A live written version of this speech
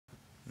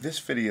This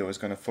video is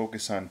going to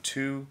focus on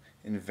two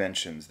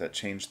inventions that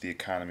changed the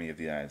economy of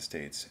the United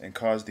States and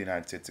caused the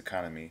United States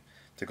economy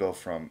to go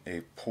from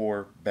a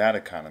poor, bad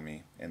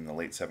economy in the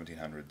late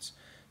 1700s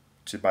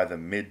to, by the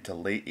mid to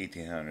late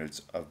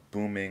 1800s, a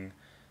booming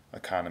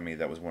economy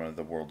that was one of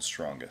the world's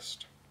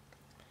strongest.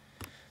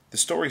 The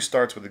story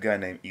starts with a guy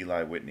named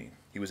Eli Whitney.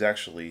 He was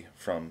actually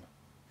from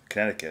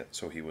Connecticut,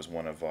 so he was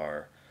one of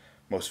our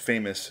most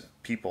famous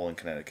people in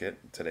Connecticut,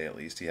 today at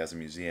least. He has a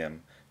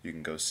museum you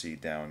can go see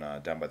down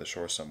by the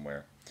shore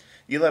somewhere.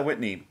 Eli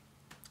Whitney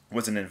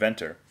was an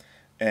inventor,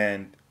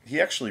 and he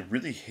actually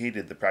really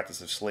hated the practice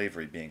of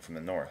slavery being from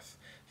the North.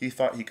 He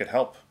thought he could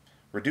help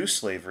reduce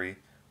slavery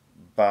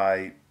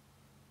by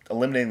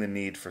eliminating the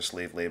need for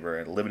slave labor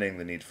and eliminating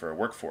the need for a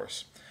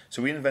workforce.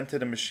 So he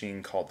invented a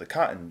machine called the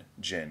cotton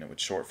gin,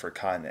 which is short for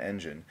cotton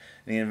engine,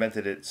 and he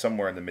invented it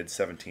somewhere in the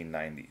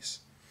mid-1790s.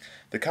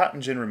 The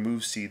cotton gin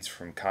removes seeds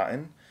from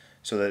cotton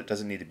so that it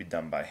doesn't need to be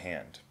done by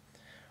hand.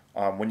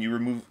 When you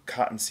remove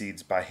cotton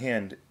seeds by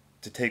hand,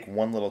 to take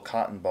one little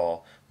cotton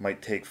ball might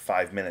take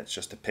 5 minutes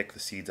just to pick the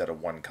seeds out of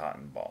one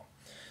cotton ball.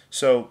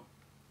 So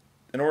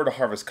in order to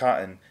harvest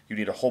cotton, you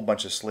need a whole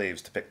bunch of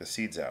slaves to pick the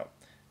seeds out.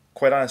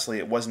 Quite honestly,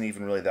 it wasn't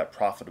even really that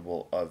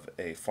profitable of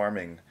a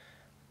farming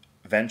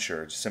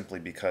venture, simply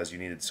because you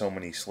needed so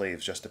many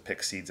slaves just to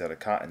pick seeds out of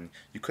cotton,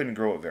 you couldn't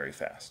grow it very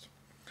fast.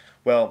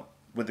 Well,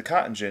 with the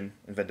cotton gin,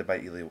 invented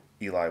by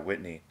Eli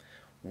Whitney,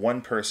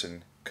 one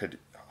person could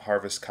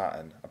harvest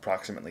cotton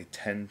approximately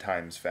 10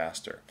 times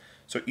faster.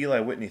 So Eli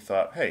Whitney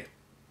thought, hey,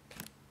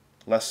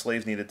 less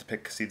slaves needed to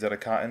pick seeds out of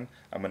cotton,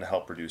 I'm going to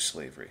help reduce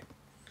slavery.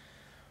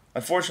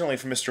 Unfortunately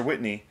for Mr.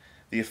 Whitney,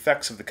 the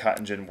effects of the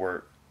cotton gin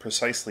were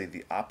precisely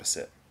the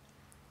opposite.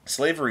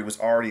 Slavery was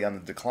already on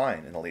the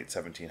decline in the late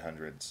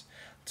 1700s.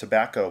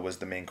 Tobacco was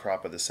the main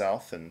crop of the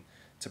South, and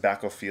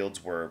tobacco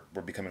fields were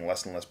becoming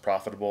less and less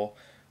profitable.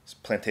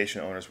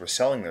 Plantation owners were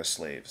selling their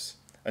slaves,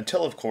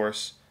 until, of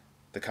course,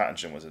 the cotton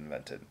gin was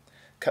invented.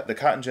 The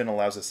cotton gin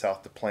allows the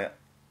South to plant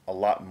a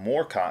lot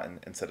more cotton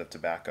instead of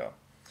tobacco.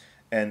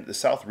 And the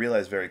South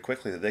realized very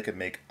quickly that they could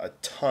make a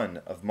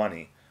ton of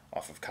money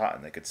off of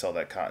cotton. They could sell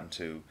that cotton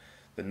to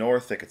the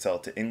North, they could sell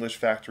it to English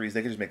factories,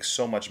 they could just make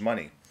so much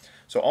money.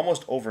 So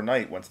almost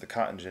overnight, once the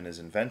cotton gin is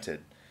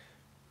invented,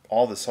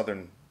 all the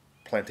southern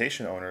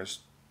plantation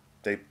owners,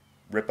 they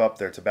rip up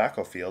their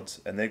tobacco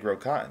fields and they grow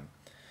cotton.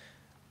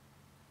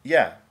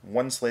 Yeah,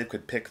 one slave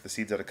could pick the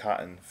seeds out of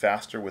cotton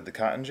faster with the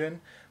cotton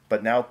gin,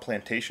 but now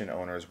plantation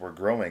owners were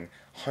growing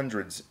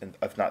hundreds,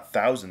 if not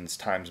thousands,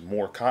 times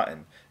more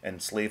cotton,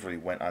 and slavery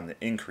went on the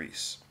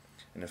increase.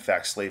 And in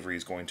fact, slavery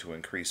is going to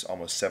increase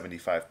almost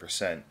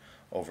 75%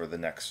 over the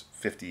next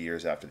 50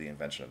 years after the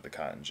invention of the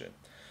cotton gin.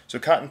 So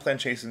cotton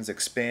plantations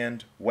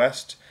expand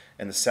west,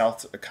 and the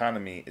South's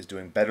economy is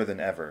doing better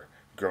than ever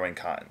growing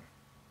cotton.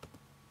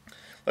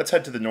 Let's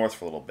head to the north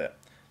for a little bit.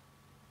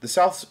 The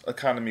South's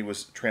economy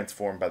was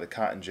transformed by the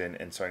cotton gin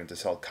and starting to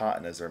sell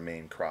cotton as their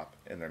main crop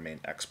and their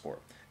main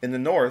export. In the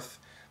North,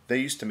 they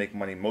used to make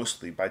money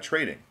mostly by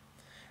trading,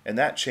 and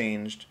that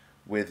changed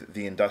with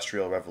the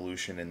Industrial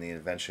Revolution and the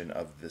invention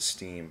of the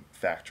steam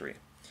factory.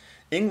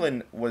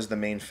 England was the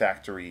main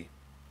factory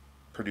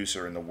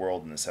producer in the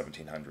world in the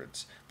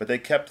 1700s, but they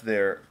kept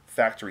their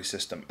factory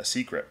system a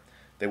secret.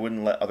 They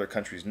wouldn't let other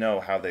countries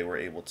know how they were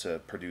able to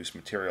produce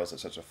materials at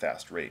such a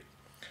fast rate.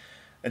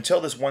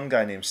 Until this one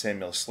guy named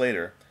Samuel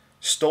Slater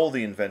stole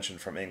the invention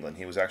from England.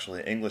 He was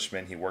actually an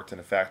Englishman, he worked in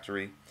a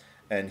factory,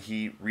 and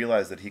he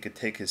realized that he could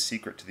take his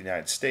secret to the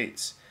United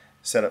States,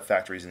 set up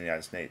factories in the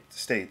United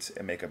States,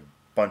 and make a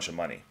bunch of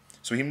money.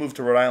 So he moved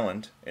to Rhode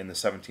Island in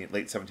the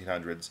late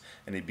 1700s,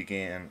 and he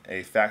began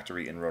a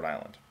factory in Rhode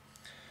Island.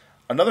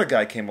 Another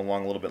guy came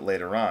along a little bit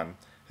later on.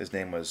 His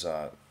name was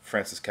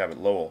Francis Cabot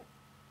Lowell.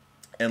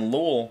 And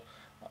Lowell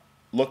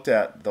looked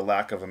at the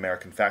lack of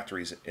American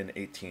factories in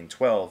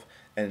 1812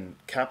 and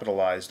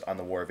capitalized on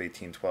the War of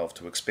 1812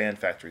 to expand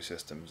factory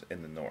systems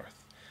in the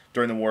North.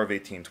 During the War of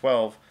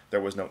 1812,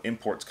 there was no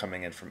imports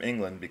coming in from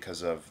England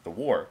because of the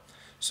war.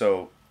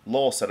 So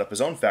Lowell set up his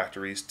own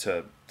factories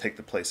to take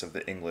the place of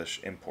the English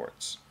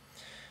imports.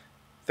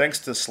 Thanks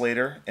to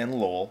Slater and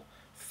Lowell,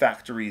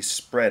 factories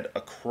spread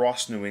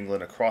across New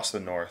England, across the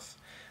North,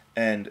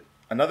 and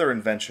another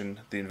invention,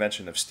 the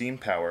invention of steam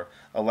power,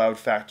 allowed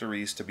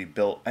factories to be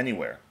built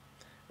anywhere.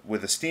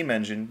 With a steam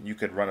engine, you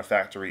could run a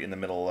factory in the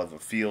middle of a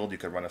field, you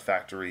could run a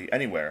factory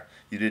anywhere.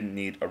 You didn't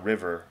need a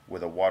river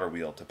with a water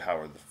wheel to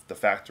power the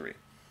factory.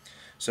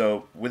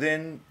 So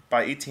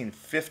by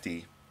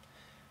 1850,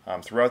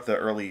 throughout the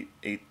early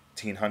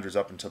 1800s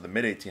up until the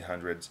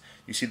mid-1800s,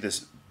 you see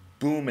this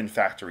boom in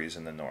factories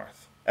in the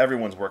North.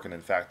 Everyone's working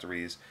in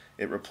factories.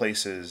 It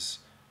replaces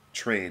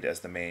trade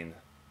as the main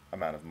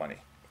amount of money.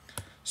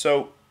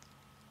 So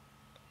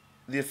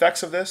the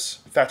effects of this,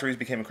 factories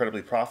became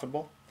incredibly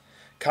profitable.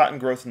 Cotton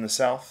growth in the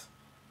South,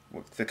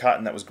 the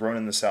cotton that was grown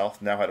in the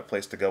South now had a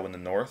place to go in the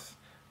North.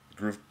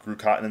 Grew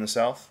cotton in the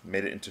South,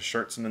 made it into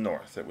shirts in the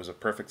North. It was a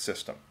perfect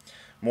system.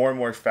 More and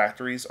more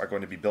factories are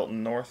going to be built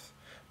in the North.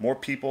 More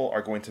people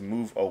are going to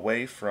move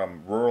away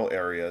from rural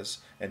areas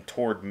and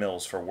toward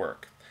mills for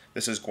work.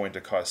 This is going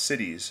to cause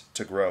cities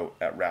to grow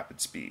at rapid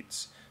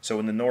speeds. So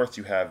in the North,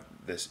 you have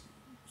this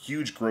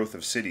huge growth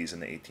of cities in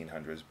the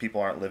 1800s.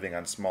 People aren't living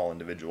on small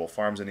individual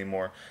farms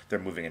anymore. They're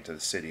moving into the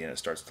city, and it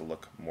starts to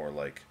look more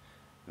like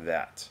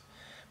that.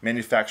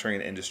 Manufacturing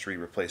and industry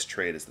replace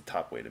trade as the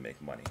top way to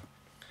make money.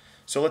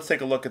 So let's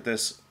take a look at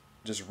this,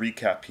 just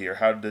recap here.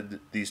 How did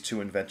these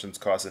two inventions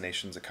cause the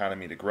nation's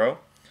economy to grow?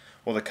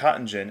 Well, the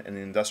cotton gin and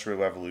the Industrial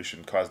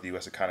Revolution caused the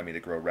U.S. economy to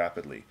grow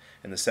rapidly.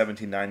 In the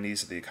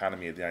 1790s, the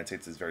economy of the United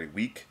States is very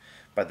weak.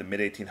 By the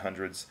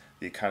mid-1800s,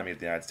 the economy of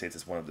the United States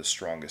is one of the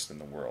strongest in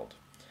the world.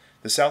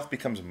 The South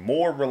becomes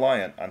more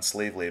reliant on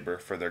slave labor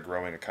for their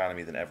growing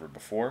economy than ever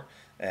before,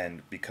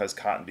 and because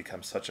cotton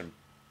becomes such an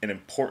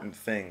important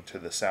thing to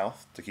the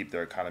South to keep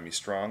their economy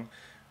strong,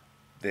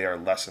 they are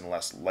less and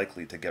less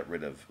likely to get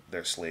rid of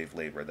their slave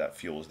labor that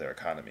fuels their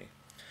economy.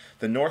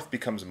 The North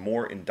becomes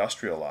more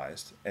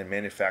industrialized, and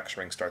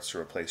manufacturing starts to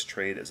replace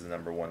trade as the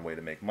number one way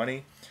to make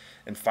money.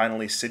 And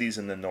finally, cities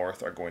in the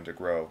North are going to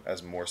grow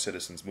as more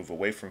citizens move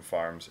away from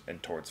farms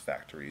and towards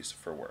factories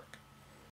for work.